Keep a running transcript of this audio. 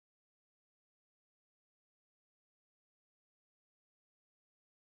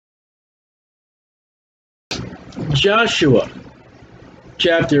Joshua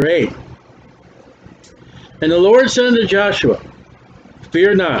chapter 8. And the Lord said unto Joshua,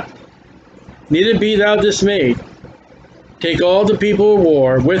 Fear not, neither be thou dismayed. Take all the people of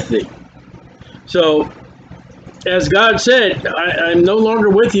war with thee. So, as God said, I'm no longer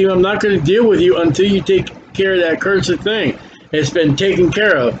with you. I'm not going to deal with you until you take care of that cursed thing. It's been taken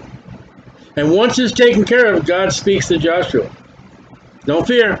care of. And once it's taken care of, God speaks to Joshua. Don't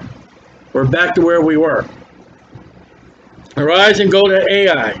fear. We're back to where we were. Arise and go to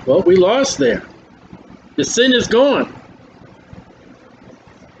Ai. Well, we lost there. The sin is gone.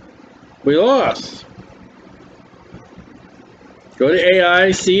 We lost. Go to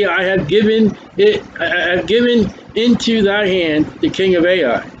Ai. See, I have given into thy hand the king of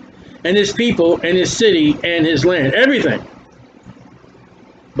Ai, and his people, and his city, and his land, everything.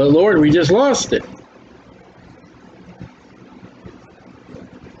 But Lord, we just lost it.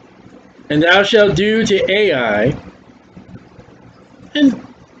 And thou shalt do to Ai, and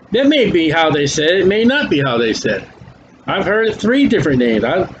that may be how they said it, it may not be how they said it. I've heard 3 different names.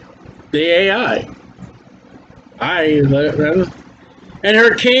 The Ai. And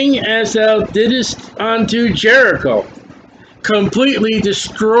her king, as thou didst unto Jericho, completely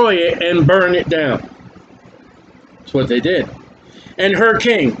destroy it and burn it down. That's what they did. And her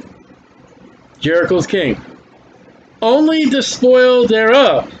king, Jericho's king, only the spoil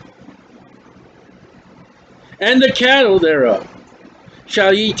thereof, and the cattle thereof,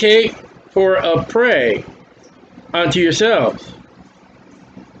 shall ye take for a prey unto yourselves.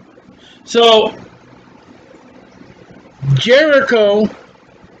 So, Jericho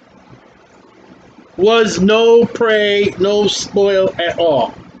was no prey, no spoil at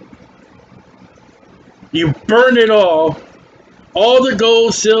all. You burn it all. All the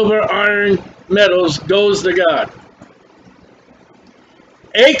gold, silver, iron, metals goes to God.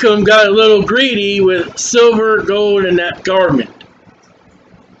 Achan got a little greedy with silver, gold, and that garment.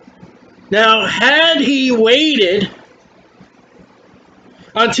 Now, had he waited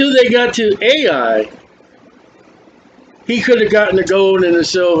until they got to Ai, he could have gotten the gold and the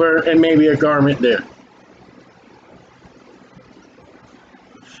silver and maybe a garment there.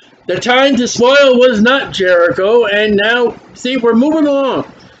 The time to spoil was not Jericho, and now, see, we're moving along.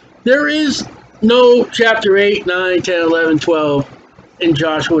 There is no chapter 8, 9, 10, 11, 12 in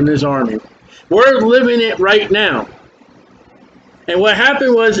Joshua and his army. We're living it right now. And what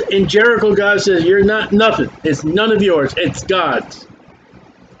happened was, in Jericho, God says, you're not nothing. It's none of yours. It's God's.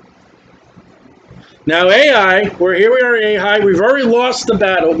 Now, Ai, we are in Ai. We've already lost the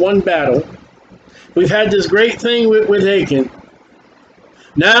battle, one battle. We've had this great thing with Achan.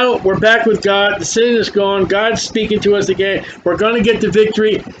 Now, we're back with God. The sin is gone. God's speaking to us again. We're going to get the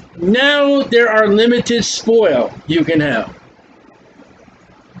victory. Now, there are limited spoil you can have.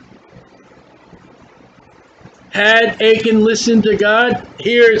 Had Achan listened to God,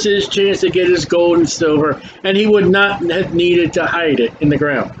 here's his chance to get his gold and silver, and he would not have needed to hide it in the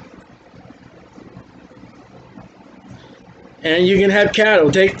ground. And you can have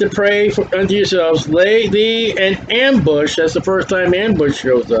cattle. Take the prey unto yourselves. Lay thee an ambush. That's the first time ambush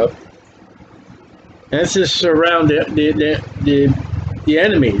shows up. That's just surround the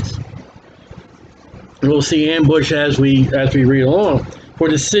enemies. And we'll see ambush as we read along. For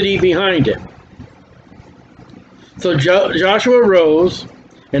the city behind it. So Joshua rose,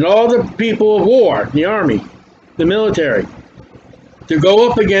 and all the people of war, the army, the military, to go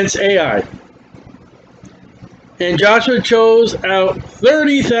up against Ai. And Joshua chose out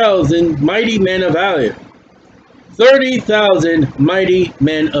 30,000 mighty men of valor. 30,000 mighty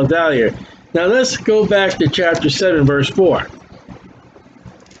men of valor. Now let's go back to chapter 7, verse 4.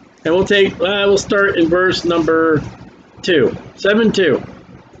 And we'll start in verse number 2. 7:2.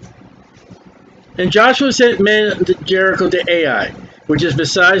 And Joshua sent men to Jericho to Ai, which is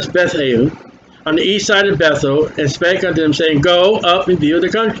besides Bethhaven, on the east side of Bethel, and spake unto them, saying, Go up and view the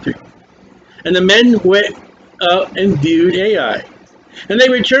country. And the men went up and viewed Ai. And they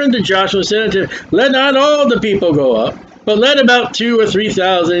returned to Joshua and said unto him, Let not all the people go up, but let about 2,000 or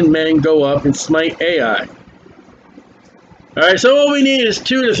 3,000 men go up and smite Ai. Alright, so all we need is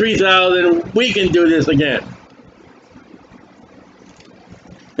 2,000 to 3,000. We can do this again.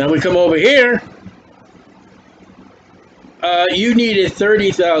 Now we come over here. You needed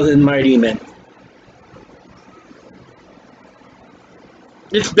 30,000 mighty men.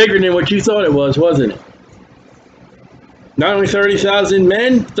 It's bigger than what you thought it was, wasn't it? Not only 30,000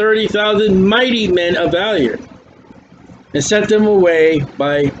 men, 30,000 mighty men of valor, and sent them away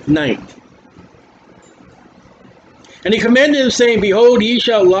by night. And he commanded them, saying, Behold, ye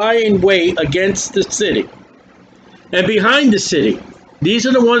shall lie in wait against the city, and behind the city. These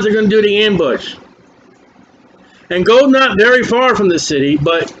are the ones that are going to do the ambush. And go not very far from the city,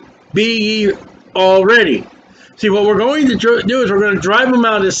 but be ye all ready. See, what we're going to do is we're going to drive them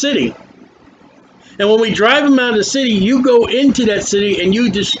out of the city. And when we drive them out of the city, you go into that city and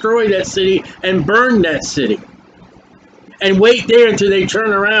you destroy that city and burn that city. And wait there until they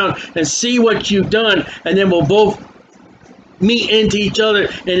turn around and see what you've done. And then we'll both meet into each other.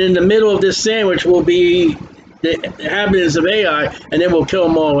 And in the middle of this sandwich will be the inhabitants of Ai. And then we'll kill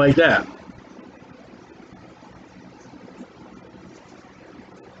them all like that.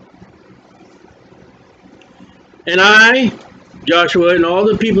 And I, Joshua, and all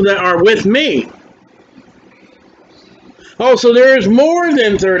the people that are with me. Oh, so there is more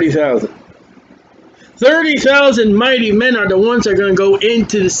than 30,000. 30,000 mighty men are the ones that are going to go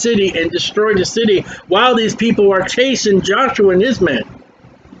into the city and destroy the city while these people are chasing Joshua and his men.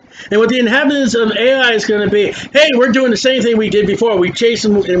 And what the inhabitants of Ai is going to be, hey, we're doing the same thing we did before. We chased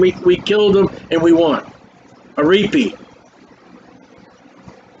them and we killed them and we won. A repeat.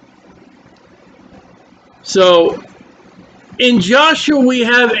 So, in Joshua, we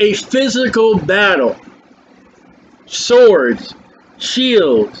have a physical battle. Swords,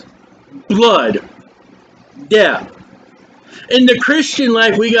 shields, blood, death. In the Christian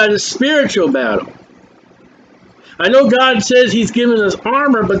life, we got a spiritual battle. I know God says he's given us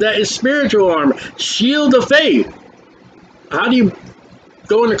armor, but that is spiritual armor. Shield of faith. How do you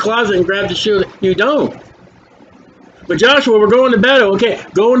go in the closet and grab the shield? You don't. But Joshua, we're going to battle. Okay,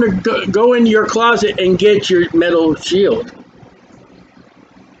 go in your closet and get your metal shield.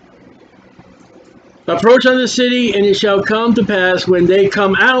 Approach on the city, and it shall come to pass when they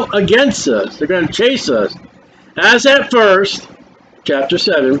come out against us. They're going to chase us. As at first, chapter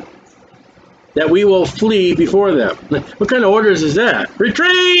 7, that we will flee before them. What kind of orders is that?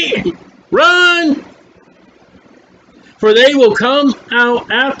 Retreat! Run! For they will come out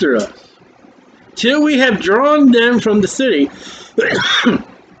after us, till we have drawn them from the city.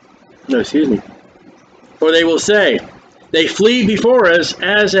 No, excuse me. For they will say, they flee before us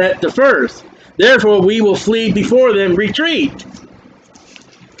as at the first. Therefore we will flee before them. Retreat.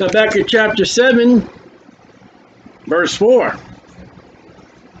 Now back to chapter 7, verse 4.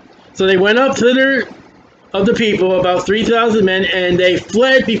 So they went up thither of the people, about 3,000 men, and they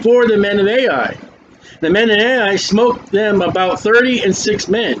fled before the men of Ai. The men of Ai smote them about 36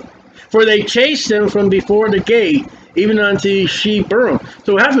 men, for they chased them from before the gate, even unto Sheburim.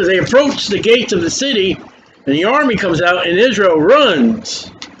 So what happens? They approach the gates of the city, and the army comes out, and Israel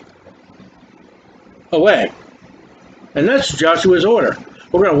runs away. And that's Joshua's order.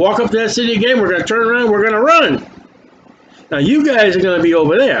 We're going to walk up to that city again, we're going to turn around, we're going to run. Now you guys are going to be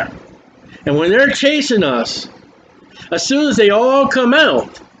over there. And when they're chasing us, as soon as they all come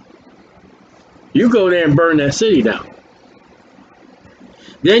out, you go there and burn that city down.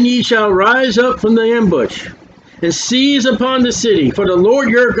 Then ye shall rise up from the ambush, and seize upon the city, for the Lord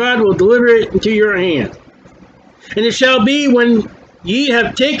your God will deliver it into your hand. And it shall be, when ye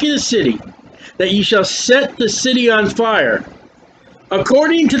have taken the city, that ye shall set the city on fire.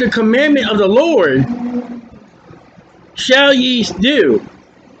 According to the commandment of the Lord shall ye do.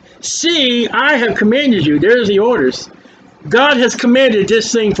 See, I have commanded you. There's the orders. God has commanded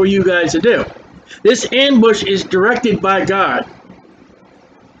this thing for you guys to do. This ambush is directed by God.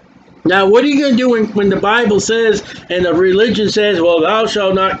 Now, what are you going to do when the Bible says and the religion says, well, thou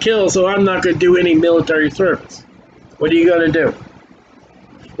shalt not kill, so I'm not going to do any military service? What are you going to do?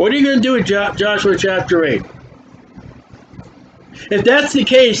 What are you going to do in Joshua chapter 8? If that's the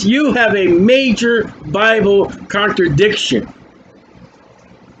case, you have a major Bible contradiction.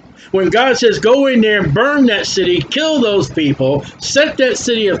 When God says, go in there and burn that city, kill those people, set that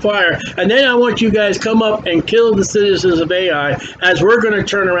city afire, and then I want you guys come up and kill the citizens of Ai, as we're going to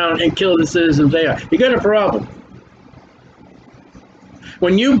turn around and kill the citizens of Ai. You got a problem.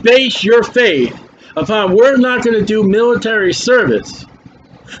 When you base your faith upon we're not going to do military service,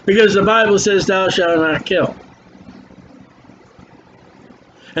 because the Bible says thou shalt not kill.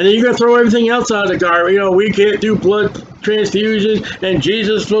 And then you're going to throw everything else out of the garbage. You know, we can't do blood transfusions, and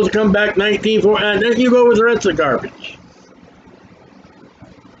Jesus is supposed to come back 1940, and then you go with the rest of the garbage.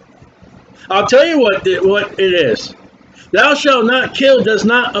 I'll tell you what it is. Thou shalt not kill does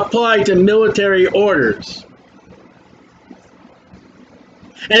not apply to military orders.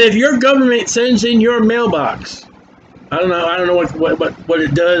 And if your government sends in your mailbox, I don't know what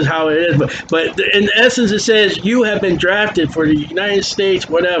it does, how it is, but in essence it says you have been drafted for the United States,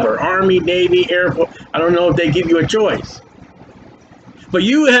 whatever, Army, Navy, Air Force. I don't know if they give you a choice. But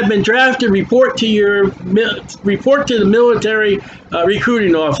you have been drafted, report to the military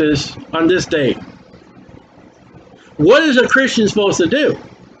recruiting office on this date. What is a Christian supposed to do?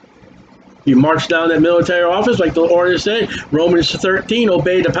 You march down that military office, like the order said. Romans 13,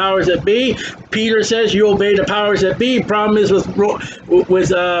 obey the powers that be. Peter says you obey the powers that be. Problem is with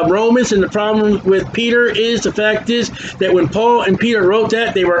Romans, and the problem with Peter is the fact is that when Paul and Peter wrote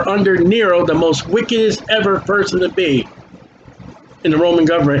that, they were under Nero, the most wickedest ever person to be in the Roman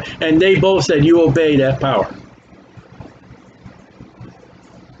government, and they both said you obey that power.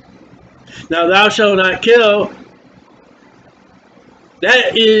 Now, thou shalt not kill.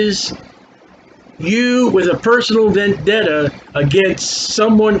 That is you with a personal vendetta against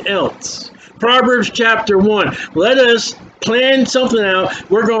someone else. Proverbs chapter 1. Let us plan something out.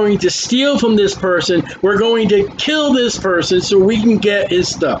 We're going to steal from this person. We're going to kill this person so we can get his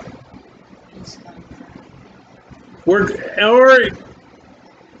stuff.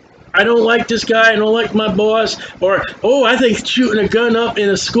 I don't like this guy, I don't like my boss, or, oh, I think shooting a gun up in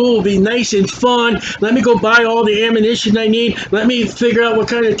a school would be nice and fun. Let me go buy all the ammunition I need. Let me figure out what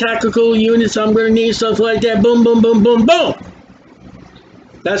kind of tactical units I'm going to need, stuff like that. Boom, boom, boom, boom, boom.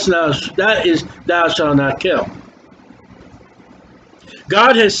 That is thou shalt not kill.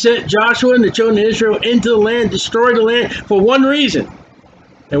 God has sent Joshua and the children of Israel into the land, destroy the land for one reason,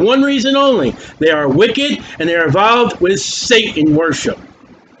 and one reason only. They are wicked and they are involved with Satan worship.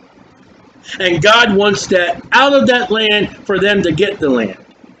 And God wants that out of that land for them to get the land.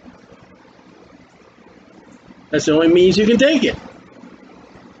 That's the only means you can take it.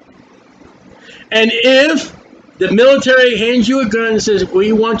 And if the military hands you a gun and says,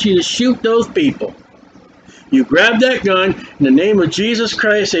 we want you to shoot those people, you grab that gun in the name of Jesus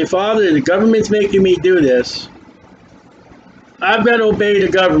Christ, say, Father, the government's making me do this. I've got to obey the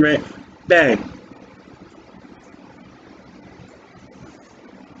government. Bang.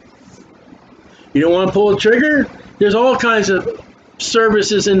 You don't want to pull a trigger? There's all kinds of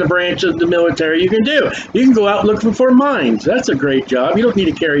services in the branch of the military you can do. You can go out looking for mines. That's a great job. You don't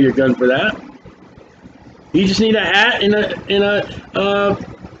need to carry your gun for that. You just need a hat and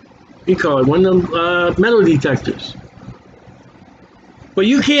you call it one of them metal detectors. But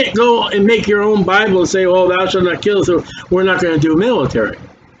you can't go and make your own Bible and say, "Oh, thou shalt not kill," so we're not going to do military.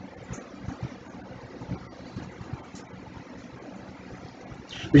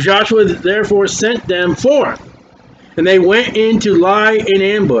 Joshua therefore sent them forth, and they went in to lie in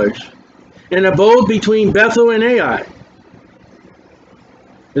ambush, and abode between Bethel and Ai.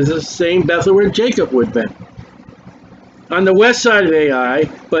 This is the same Bethel where Jacob would have been, on the west side of Ai.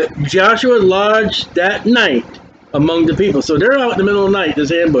 But Joshua lodged that night among the people. So they're out in the middle of the night,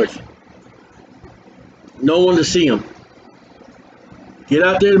 this ambush. No one to see them. Get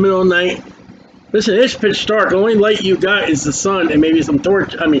out there in the middle of the night. Listen, it's pitch dark. The only light you got is the sun and maybe some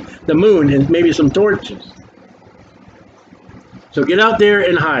torch. I mean, the moon and maybe some torches. So get out there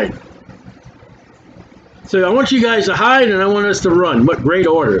and hide. So I want you guys to hide, and I want us to run. What great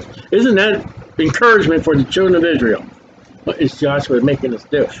order. Isn't that encouragement for the children of Israel? What is Joshua making us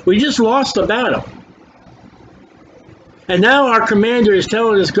do? We just lost a battle. And now our commander is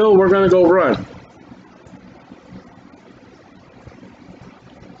telling us, go, we're going to go run.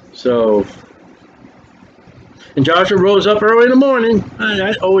 So... And Joshua rose up early in the morning.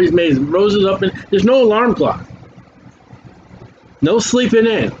 That always amazing. Rose up, and there's no alarm clock. No sleeping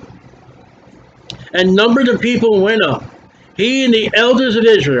in. And numbered the people went up. He and the elders of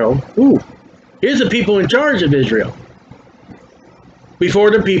Israel. Ooh, here's the people in charge of Israel.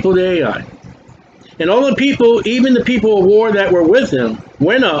 Before the people of Ai. And all the people, even the people of war that were with him,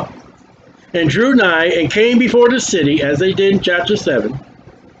 went up and drew nigh and came before the city, as they did in chapter 7.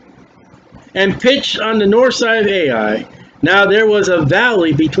 And pitched on the north side of Ai. Now there was a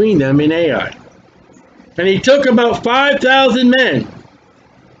valley between them in Ai. And he took about 5,000 men.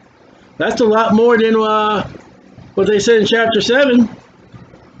 That's a lot more than what they said in chapter 7.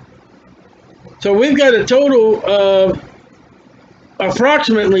 So we've got a total of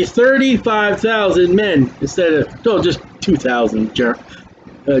approximately 35,000 men instead of, no, just 2,000,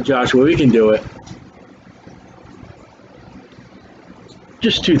 Joshua. We can do it.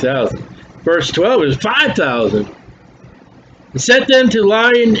 Just 2,000. Verse 12 is 5,000. And set them to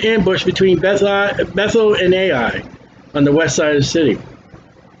lie in ambush between Bethel and Ai on the west side of the city.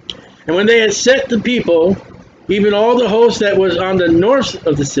 And when they had set the people, even all the host that was on the north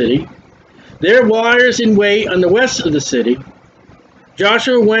of the city, their warriors in wait on the west of the city,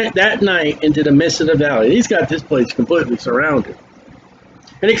 Joshua went that night into the midst of the valley. He's got this place completely surrounded.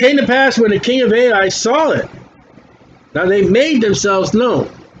 And it came to pass when the king of Ai saw it, now they made themselves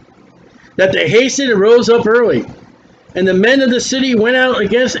known, that they hasted and rose up early. And the men of the city went out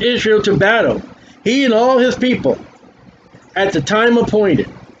against Israel to battle, he and all his people, at the time appointed.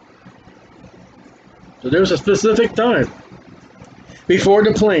 So there's a specific time. before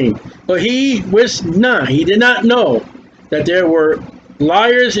the plain. But he did not know that there were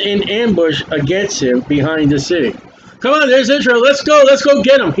liars in ambush against him behind the city. Come on, there's Israel. Let's go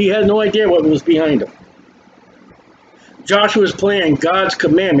get him. He had no idea what was behind him. Joshua's plan, God's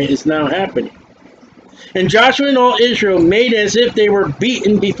commandment, is now happening. And Joshua and all Israel made as if they were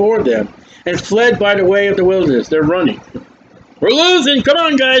beaten before them and fled by the way of the wilderness. They're running. We're losing. Come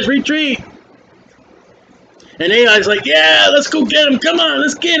on, guys, retreat. And Ai's like, yeah, let's go get him. Come on,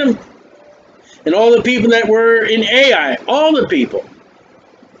 let's get him. And all the people that were in Ai, all the people,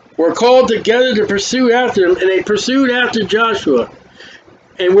 were called together to pursue after him, and they pursued after Joshua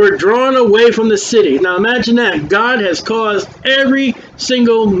and were drawn away from the city. Now imagine that. God has caused every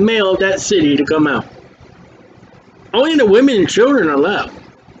single male of that city to come out. Only the women and children are left.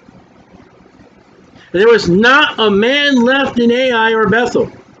 There was not a man left in Ai or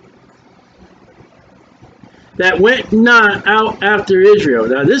Bethel that went not out after Israel.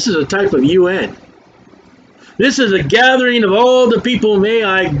 Now this is a type of UN. This is a gathering of all the people of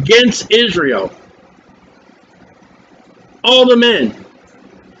Ai against Israel. All the men.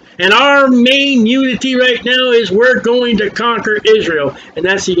 And our main unity right now is we're going to conquer Israel. And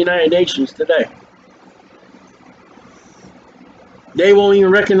that's the United Nations today. They won't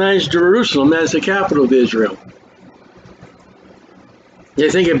even recognize Jerusalem as the capital of Israel. They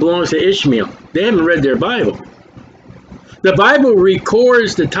think it belongs to Ishmael. They haven't read their Bible. The Bible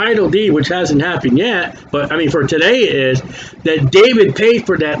records the title deed, which hasn't happened yet, but I mean for today it is, that David paid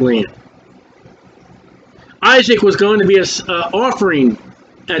for that land. Isaac was going to be an offering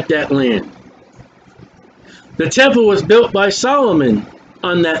at that land. The temple was built by Solomon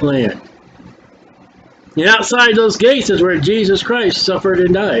on that land. And outside those gates is where Jesus Christ suffered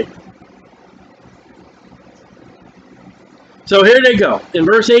and died. So here they go, in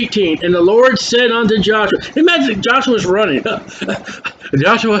verse 18, and the Lord said unto Joshua, imagine Joshua's running.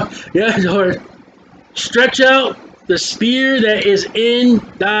 Joshua, yeah, Lord, stretch out the spear that is in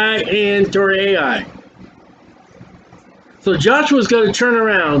thy hand toward Ai. So Joshua's going to turn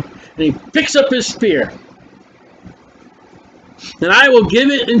around, and he picks up his spear. And I will give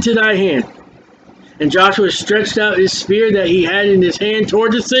it into thy hand. And Joshua stretched out his spear that he had in his hand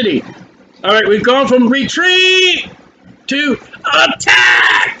toward the city. All right, we've gone from retreat to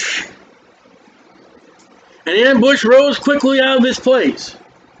attack! An ambush rose quickly out of its place.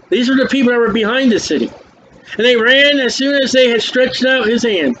 These were the people that were behind the city. And they ran as soon as they had stretched out his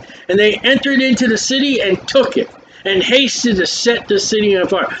hand. And they entered into the city and took it, and hasted to set the city on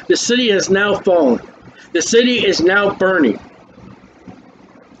fire. The city has now fallen. The city is now burning.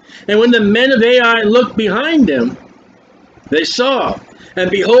 And when the men of Ai looked behind them, they saw, and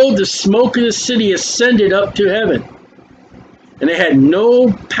behold, the smoke of the city ascended up to heaven. And they had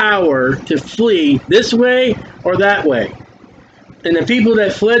no power to flee this way or that way. And the people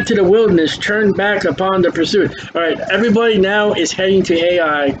that fled to the wilderness turned back upon the pursuit. All right, everybody now is heading to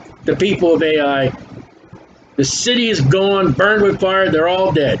Ai, the people of Ai. The city is gone, burned with fire, they're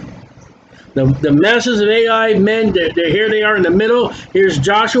all dead. The masses of Ai men, here they are in the middle. Here's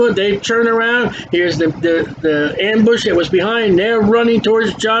Joshua, they turn around. Here's the ambush that was behind. They're running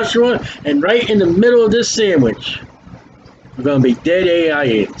towards Joshua. And right in the middle of this sandwich, we're going to be dead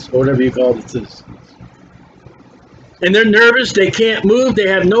Aians, or whatever you call the citizens. And they're nervous, they can't move, they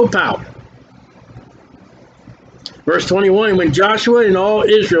have no power. Verse 21, when Joshua and all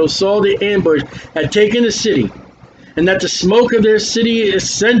Israel saw the ambush had taken the city, and that the smoke of their city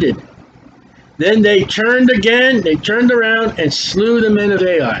ascended, then they turned around and slew the men of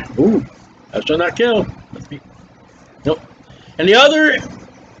Ai. Ooh, thou shalt not kill. Nope. And the other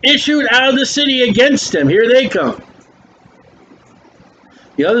issued out of the city against them. Here they come.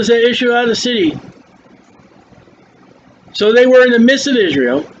 The others that issued out of the city. So they were in the midst of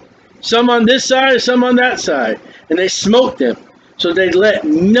Israel, some on this side, some on that side. And they smote them. So they let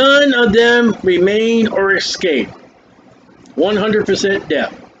none of them remain or escape. 100%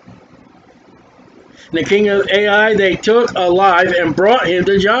 death. And the king of Ai they took alive and brought him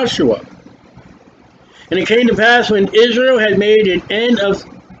to Joshua. And it came to pass when Israel had made an end of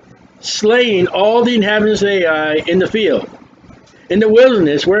slaying all the inhabitants of Ai in the field, in the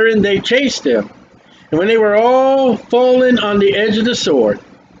wilderness wherein they chased them, and when they were all fallen on the edge of the sword,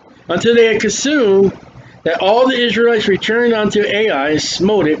 until they had consumed, that all the Israelites returned unto Ai and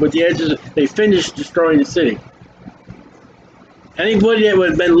smote it with the edges. They finished destroying the city. Anybody that would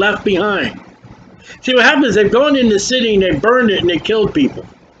have been left behind. See what happens, they've gone in the city and they burned it and they killed people.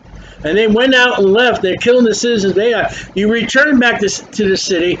 And they went out and left, they're killing the citizens of Ai. You return back to the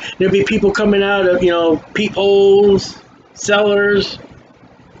city, there'll be people coming out of, peepholes, cellars.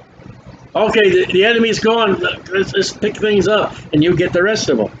 Okay, the enemy's gone. Let's pick things up, and you get the rest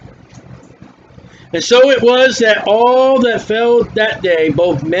of them. And so it was that all that fell that day,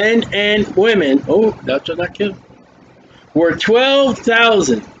 both men and women, oh, that's what I killed, were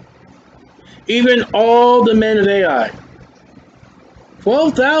 12,000, even all the men of Ai.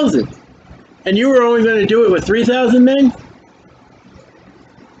 12,000. And you were only going to do it with 3,000 men?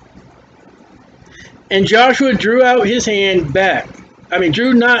 And Joshua drew out his hand back.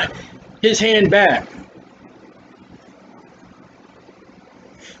 Drew not his hand back,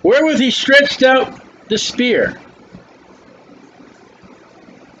 wherewith he stretched out the spear.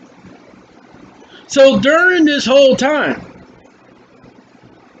 So during this whole time,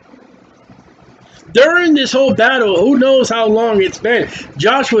 during this whole battle, who knows how long it's been,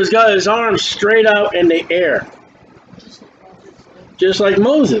 Joshua's got his arms straight out in the air, just like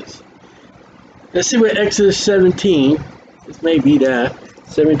Moses. Let's see what Exodus 17, this may be that,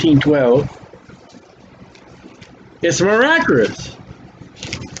 17:12. It's miraculous.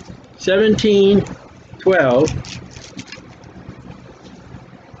 17:12.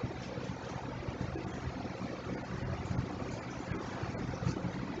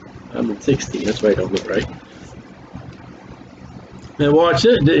 I'm in 16, that's why I don't look right. Now watch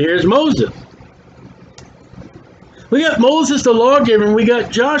it, here's Moses. We got Moses the lawgiver, and we got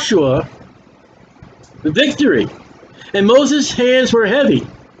Joshua the victory. And Moses' hands were heavy.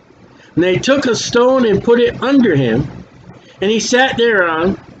 And they took a stone and put it under him, and he sat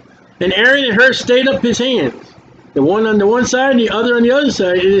thereon. And Aaron and Hur stayed up his hands, the one on the one side and the other on the other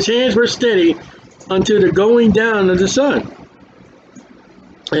side, and his hands were steady unto the going down of the sun.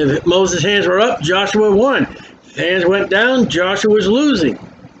 And if Moses' hands were up, Joshua won. His hands went down, Joshua was losing.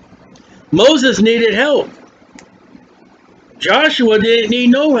 Moses needed help. Joshua didn't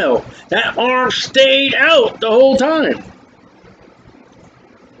need no help. That arm stayed out the whole time.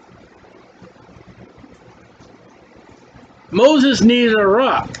 Moses needed a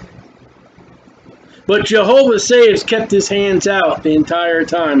rock. But Jehovah saves kept his hands out the entire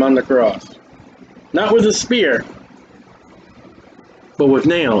time on the cross. Not with a spear, but with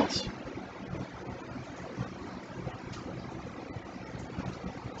nails.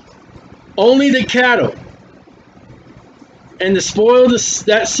 Only the cattle and the spoil of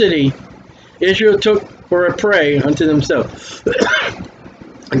that city Israel took for a prey unto themselves.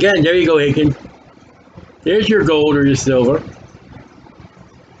 Again, there you go, Achan. There's your gold or your silver.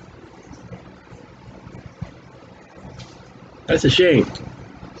 That's a shame.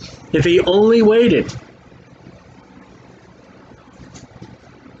 If he only waited,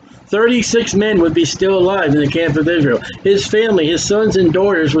 36 men would be still alive in the camp of Israel. His family, his sons and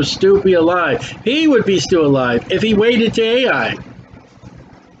daughters would still be alive. He would be still alive if he waited to Ai.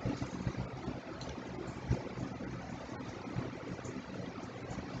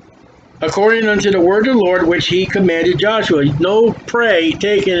 According unto the word of the Lord, which he commanded Joshua. No prey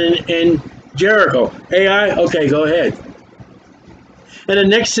taken in Jericho. Ai, okay, go ahead. And the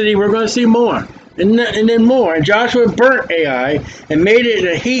next city, we're going to see more. And then more. And Joshua burnt Ai and made it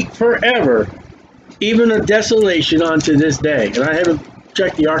a heap forever, even a desolation unto this day. And I haven't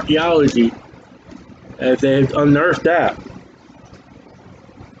checked the archaeology if they've unearthed that.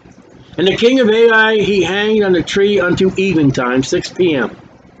 And the king of Ai he hanged on the tree unto eventime, 6 p.m.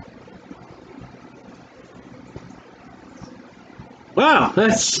 Wow,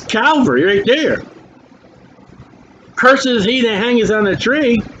 that's Calvary right there. Cursed is he that hangeth on the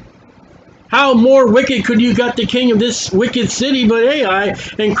tree. How more wicked could you got the king of this wicked city but Ai,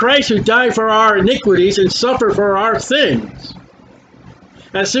 and Christ who died for our iniquities and suffered for our sins?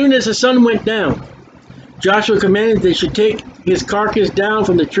 As soon as the sun went down, Joshua commanded they should take his carcass down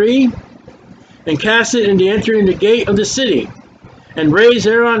from the tree and cast it in the entering the gate of the city, and raise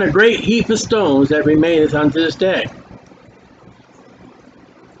thereon a great heap of stones that remaineth unto this day.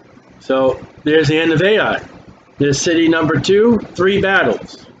 So there's the end of Ai. There's city number 2, 3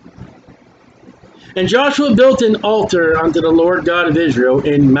 battles. And Joshua built an altar unto the Lord God of Israel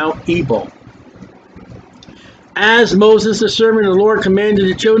in Mount Ebal, as Moses the servant of the Lord commanded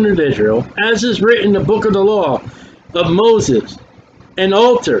the children of Israel, as is written in the book of the law of Moses, an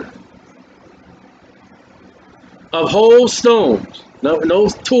altar of whole stones, no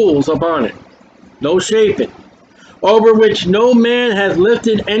tools upon it, no shaping, over which no man hath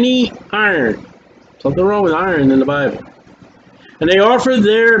lifted any iron. Something wrong with iron in the Bible. And they offered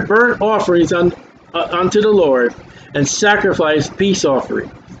their burnt offerings unto the Lord, and sacrificed peace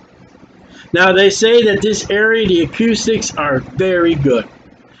offerings. Now they say that this area, the acoustics are very good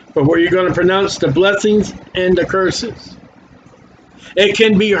for where you're going to pronounce the blessings and the curses. It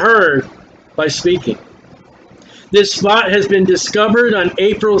can be heard by speaking. This spot has been discovered on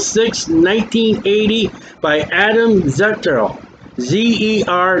April 6, 1980 by Adam Zertal, Zertal.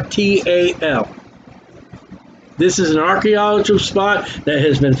 This is an archaeological spot that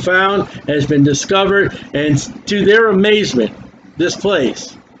has been found, has been discovered, and to their amazement, this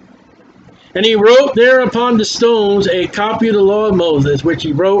place. And he wrote there upon the stones a copy of the law of Moses, which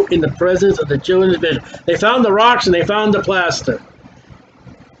he wrote in the presence of the children of Israel. They found the rocks and they found the plaster.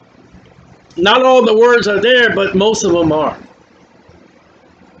 Not all the words are there, but most of them are.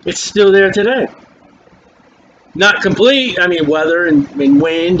 It's still there today. Not complete, I mean weather and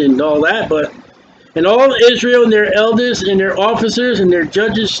wind and all that, but and all Israel and their elders and their officers and their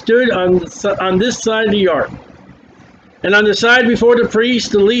judges stood on this side of the ark. And on the side before the priests,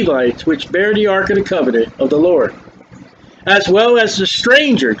 the Levites, which bear the ark of the covenant of the Lord, as well as the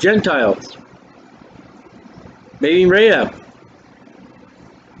stranger, Gentiles, maybe Rahab,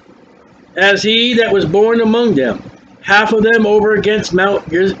 as he that was born among them, half of them over against Mount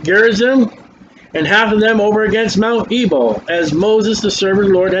Gerizim, and half of them over against Mount Ebal, as Moses the servant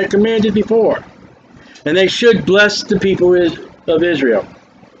of the Lord had commanded before. And they should bless the people of Israel.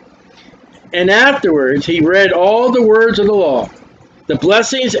 And afterwards he read all the words of the law, the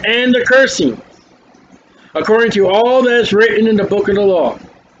blessings and the cursing, according to all that is written in the book of the law.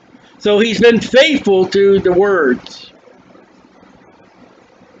 So he's been faithful to the words.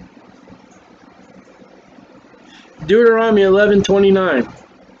 Deuteronomy 11:29.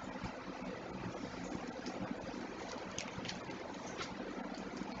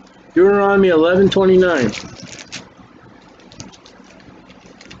 Deuteronomy 11:29.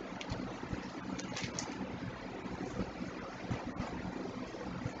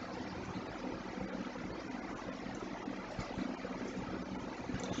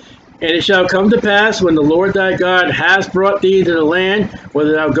 And it shall come to pass, when the Lord thy God has brought thee into the land,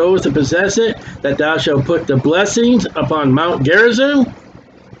 whether thou goest to possess it, that thou shalt put the blessings upon Mount Gerizim,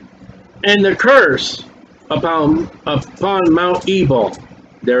 and the curse upon Mount Ebal.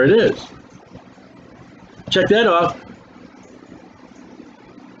 There it is. Check that off.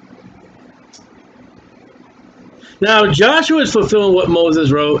 Now, Joshua is fulfilling what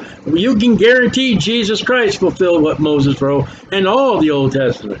Moses wrote. You can guarantee Jesus Christ fulfilled what Moses wrote and all the Old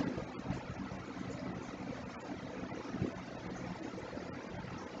Testament.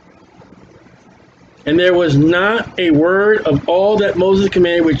 And there was not a word of all that Moses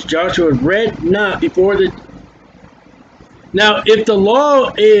commanded which Joshua read not before the... Now, if the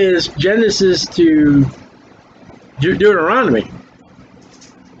law is Genesis to Deuteronomy,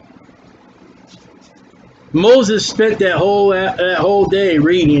 Moses spent that whole day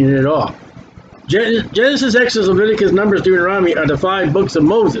reading it all. Genesis, Exodus, Leviticus, Numbers, Deuteronomy are the 5 books of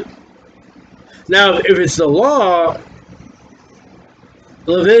Moses. Now, if it's the law,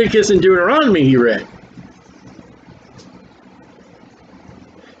 Leviticus and Deuteronomy he read.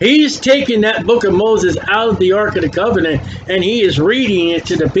 He's taking that book of Moses out of the Ark of the Covenant and he is reading it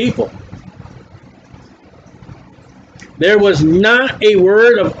to the people. There was not a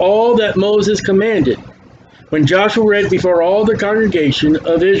word of all that Moses commanded when Joshua read before all the congregation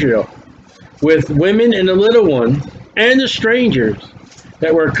of Israel, with women and the little ones and the strangers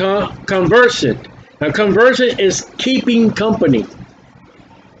that were conversant. Now, conversant is keeping company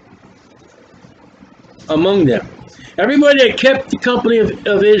among them. Everybody that kept the company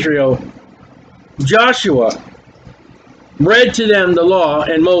of Israel, Joshua read to them the law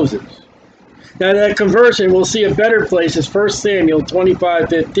and Moses. Now that conversion, we'll see a better place is 1 Samuel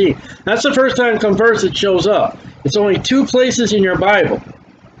 25:15. That's the first time conversion shows up. It's only 2 places in your Bible.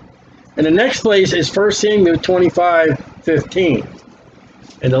 And the next place is 1 Samuel 25:15.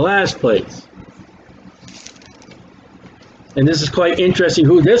 And the last place. And this is quite interesting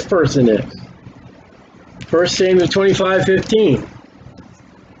who this person is. 1 Samuel 25:15.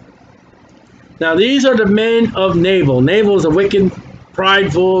 Now these are the men of Nabal. Nabal is a wicked,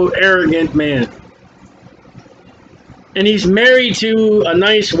 prideful, arrogant man. And he's married to a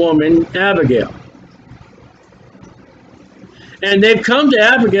nice woman, Abigail. And they've come to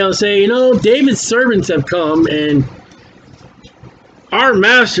Abigail and say, you know, David's servants have come and our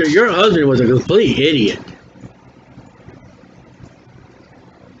master, your husband, was a complete idiot.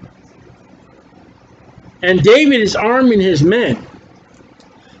 And David is arming his men.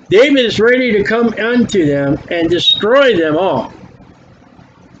 David is ready to come unto them and destroy them all.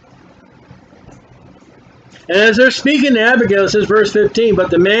 And as they're speaking to Abigail, it says verse 15,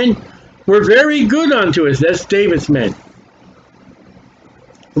 but the men were very good unto us. That's David's men.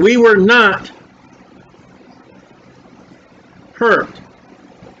 We were not hurt.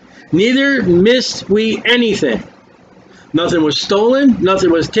 Neither missed we anything. Nothing was stolen,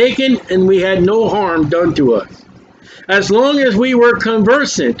 nothing was taken, and we had no harm done to us. As long as we were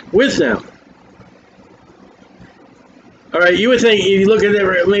conversant with them. All right, you would think, if you look at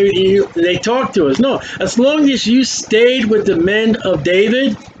it, maybe they talked to us. No, as long as you stayed with the men of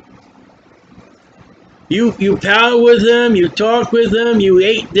David, you paled with them, you talked with them, you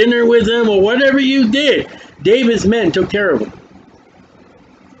ate dinner with them, or whatever you did, David's men took care of them.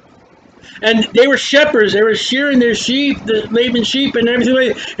 And they were shepherds. They were shearing their sheep, the Laban's sheep, and everything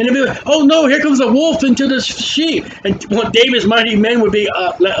like that. And they'd be like, oh no, here comes a wolf into the sheep. And David's mighty men would be,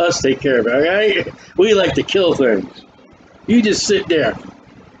 let us take care of it, all right? We like to kill things. You just sit there.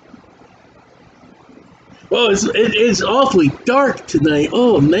 Well, it's awfully dark tonight.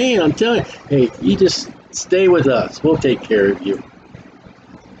 Oh man, I'm telling you. Hey, you just stay with us. We'll take care of you.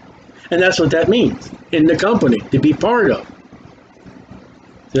 And that's what that means in the company, to be part of.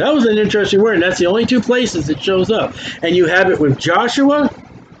 So that was an interesting word, and that's the only two places it shows up. And you have it with Joshua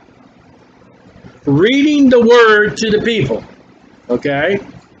reading the word to the people, okay?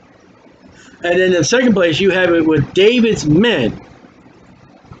 And then in the second place, you have it with David's men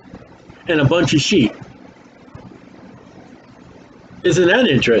and a bunch of sheep. Isn't that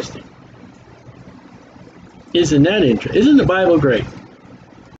interesting? Isn't that interesting? Isn't the Bible great?